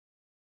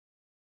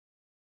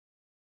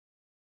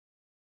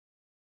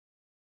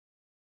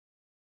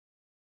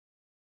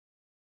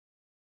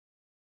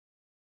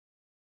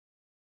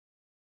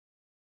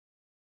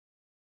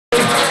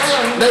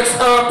Next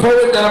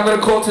poet that I'm going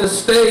to call to the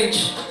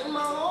stage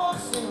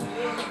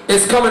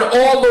is coming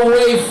all the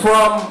way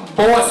from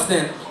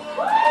Boston.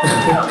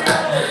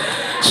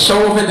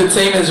 Show of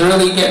Entertainment is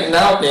really getting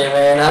out there,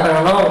 man. I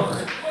don't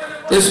know.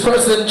 This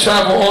person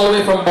traveled all the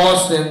way from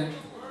Boston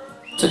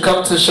to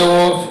come to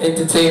Show of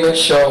Entertainment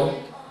show.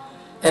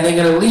 And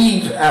they're going to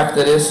leave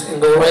after this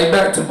and go right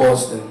back to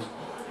Boston.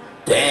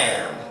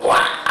 Damn.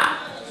 Wow.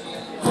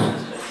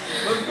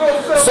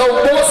 So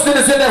Boston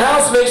is in the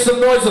house. Make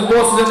some noise if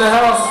Boston's in the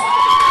house.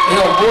 Yo,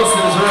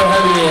 Boston is real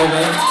heavy here,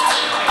 man.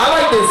 I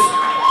like this.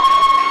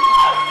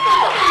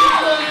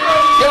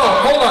 Yo,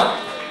 hold on.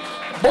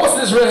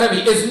 Boston is real heavy.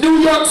 Is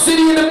New York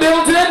City in the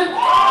building?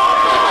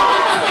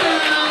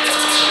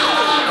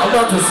 I'm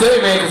about to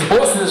say, man, because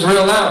Boston is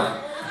real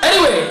loud.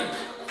 Anyway,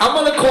 I'm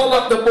going to call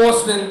up the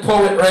Boston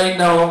poet right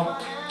now.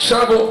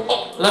 Travel,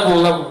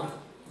 level.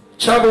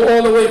 Travel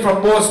all the way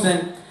from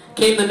Boston.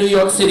 Came to New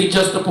York City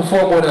just to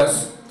perform with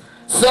us.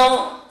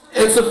 So,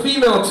 it's a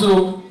female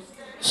too.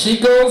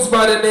 She goes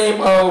by the name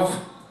of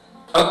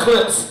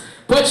Eclipse.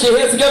 Put your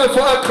hands together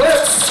for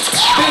Eclipse.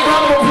 Big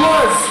round of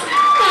applause.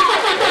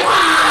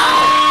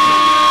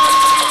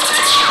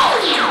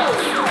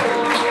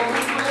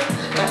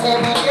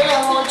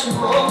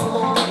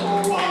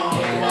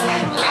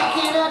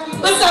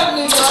 What's up,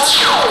 New York?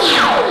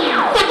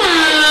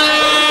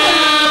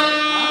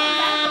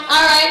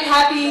 Alright,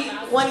 happy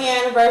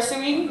 1-year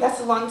anniversary.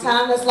 That's a long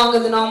time. That's longer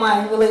than all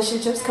my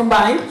relationships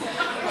combined.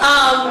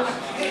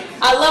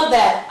 I love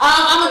that.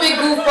 I'm a big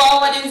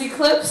goofball. My name's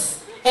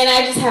Eclipse, and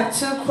I just have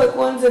 2 quick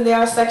ones, and they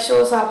are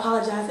sexual, so I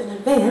apologize in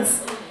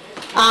advance.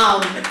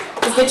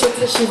 Just get your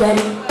tissue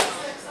ready.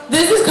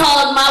 This is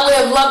called My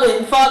Way of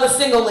Loving for all the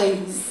single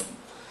ladies.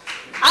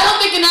 I don't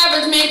think an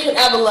average man could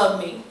ever love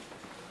me,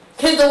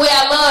 because the way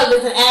I love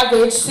is an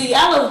average. See,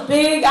 I love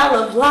big, I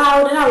love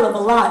loud, and I love a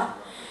lot.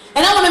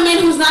 And I want a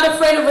man who's not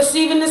afraid of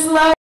receiving this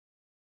love.